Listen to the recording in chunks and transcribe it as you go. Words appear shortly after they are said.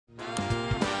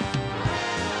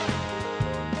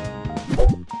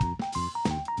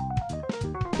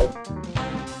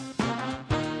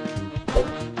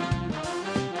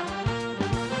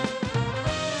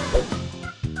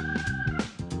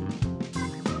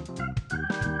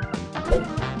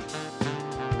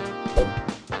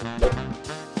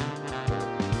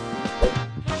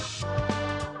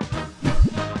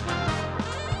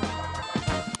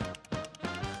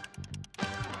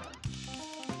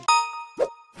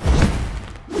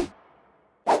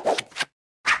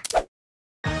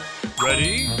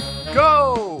Ready,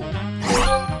 go!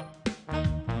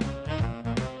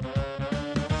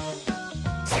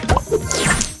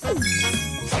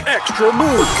 Extra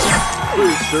move!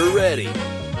 Booster ready.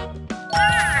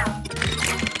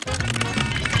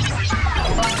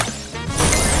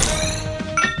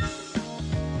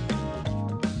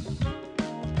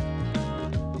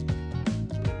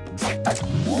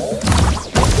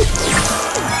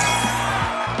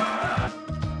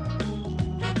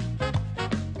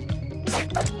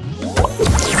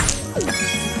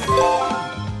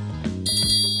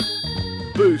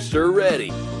 Booster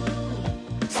ready.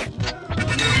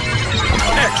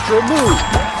 Extra move.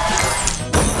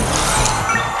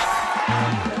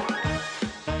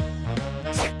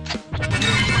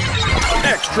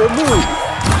 Extra move.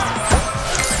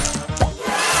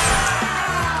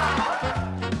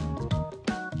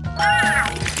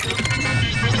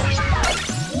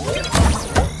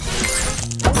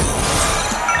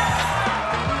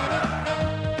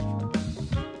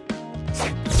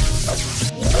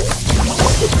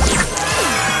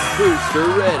 Booster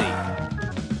ready.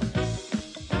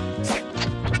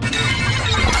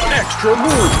 Extra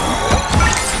move.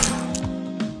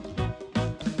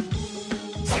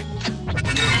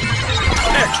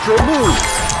 Extra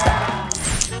move.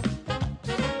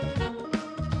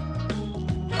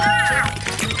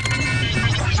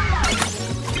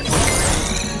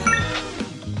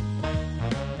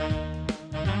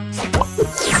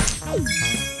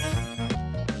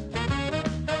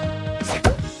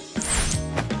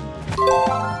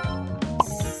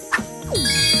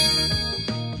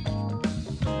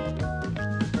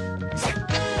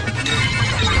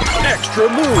 Extra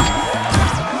move.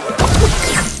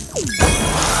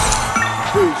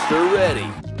 Booster ready.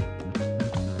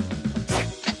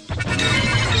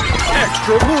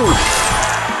 Extra move.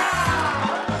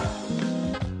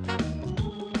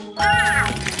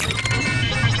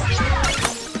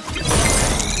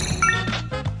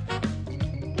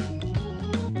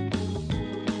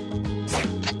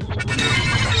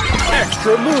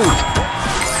 Extra move.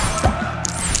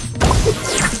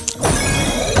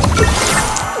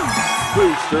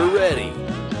 Booster ready.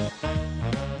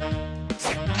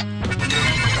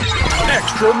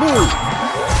 Extra move.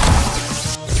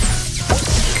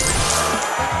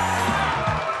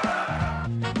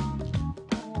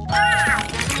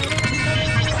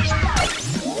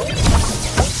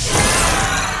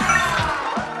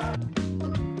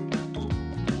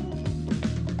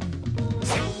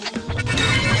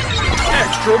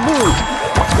 Extra move.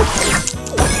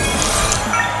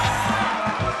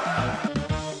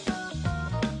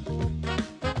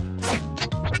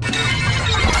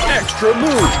 Extra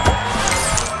move.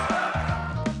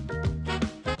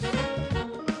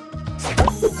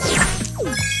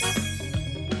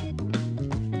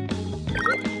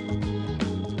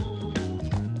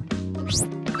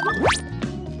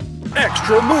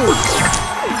 Extra move.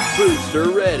 Booster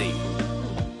ready.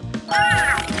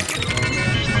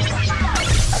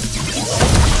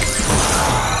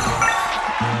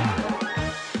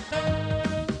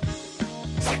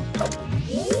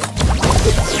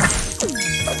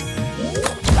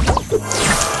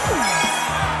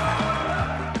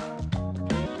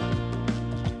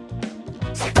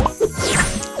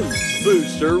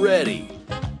 Booster ready.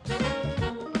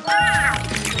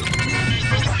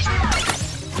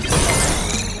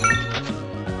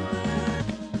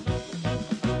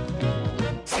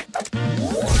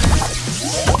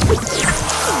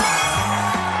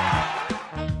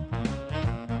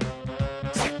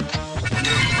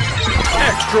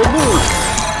 Extra move.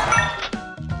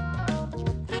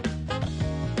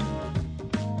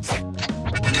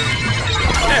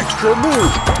 Extra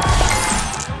move.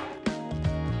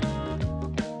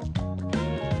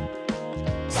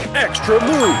 Extra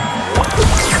move.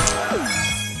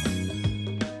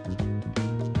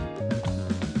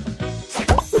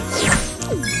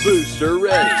 Booster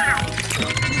ready.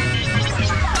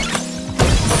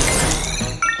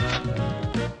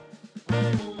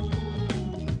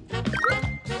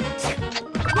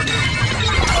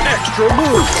 Extra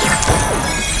move.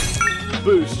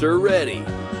 Booster ready.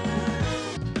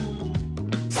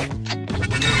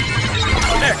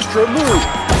 Extra move.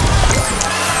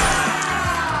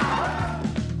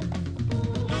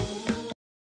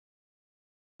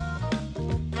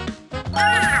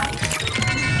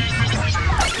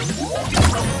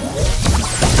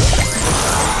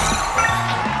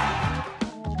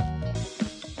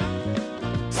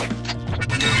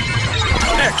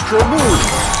 Extra move!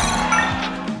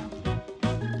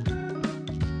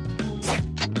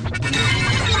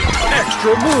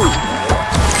 Extra move!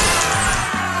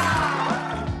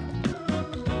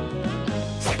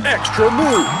 Extra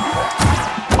move!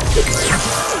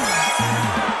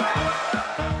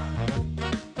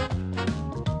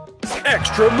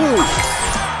 Extra move!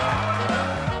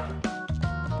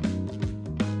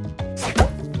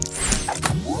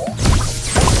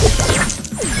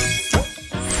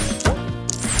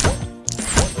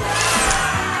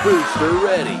 Booster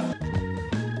ready.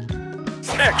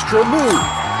 Extra move.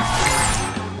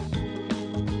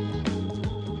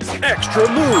 Extra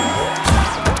move.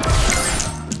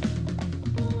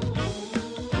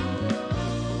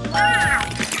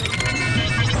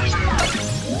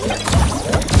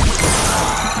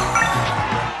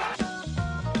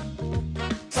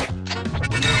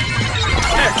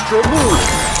 Extra move.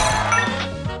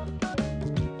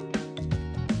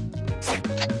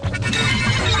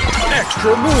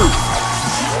 Extra move.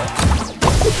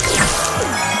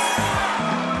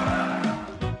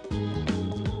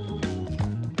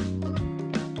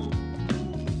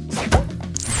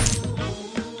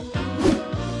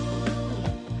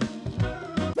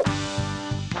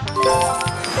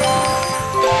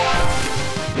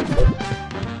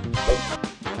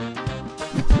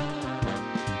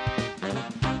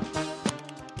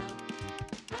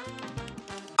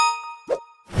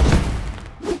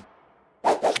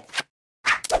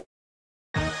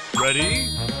 Ready,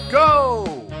 go!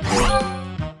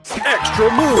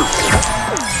 Extra move.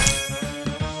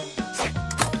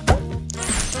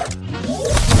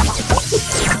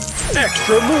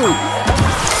 Extra move.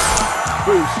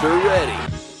 Booster ready.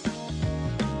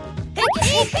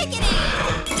 Pickety, pickety!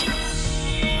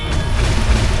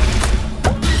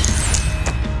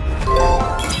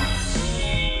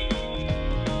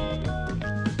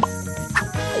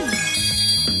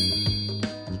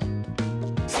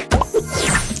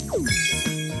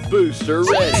 Booster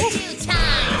ready. Choo-choo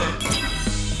time!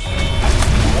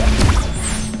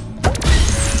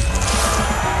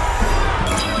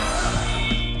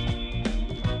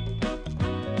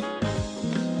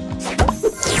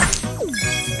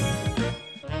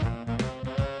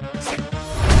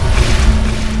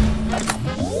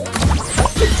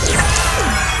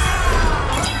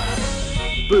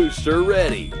 Booster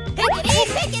ready. Pickety,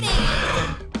 pickety!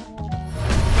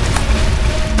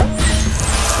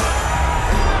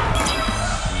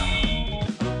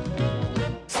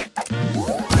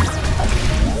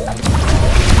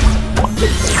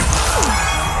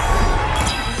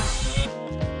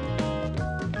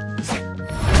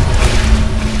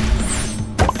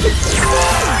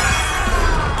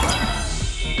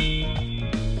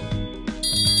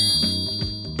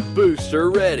 Booster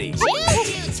ready.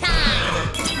 Choo-choo time!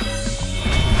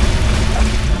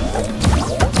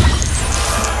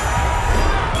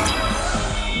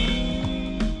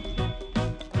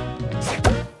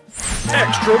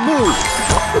 Extra move.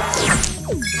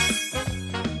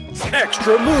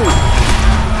 Extra move.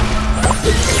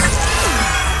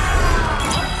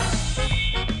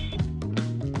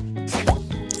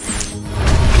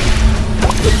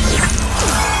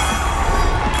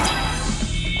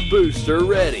 Booster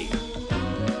ready.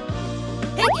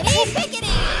 Pickety, pickety!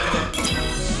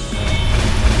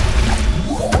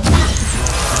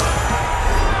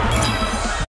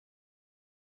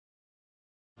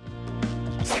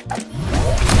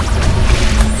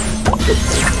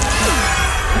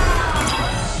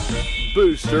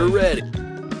 Booster ready.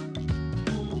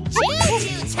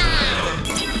 Choo-choo time!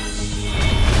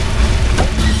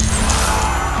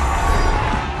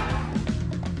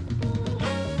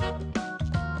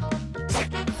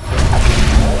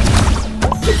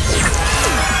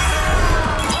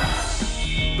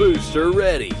 Booster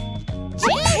ready.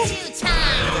 Choo-choo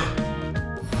time!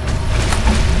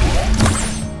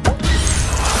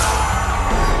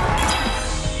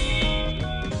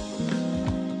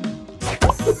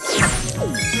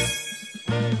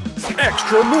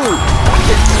 Extra move.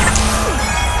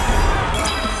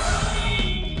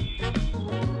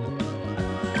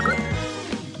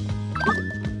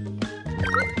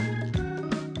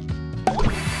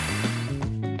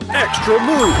 Extra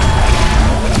move.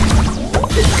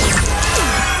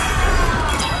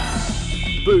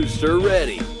 Booster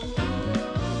ready.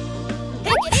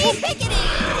 Pickety, pickety!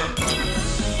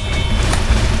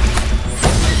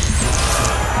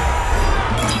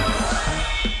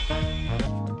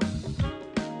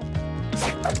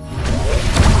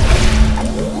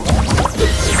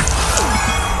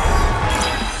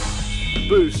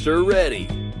 Booster ready.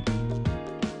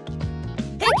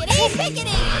 Pickety,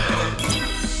 pickety!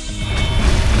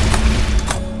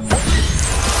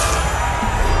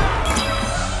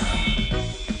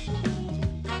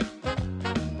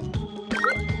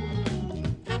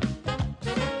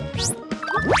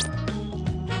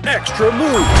 Extra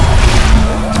move!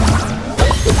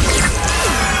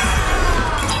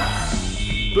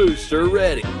 Booster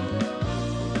ready!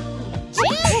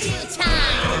 Choo-choo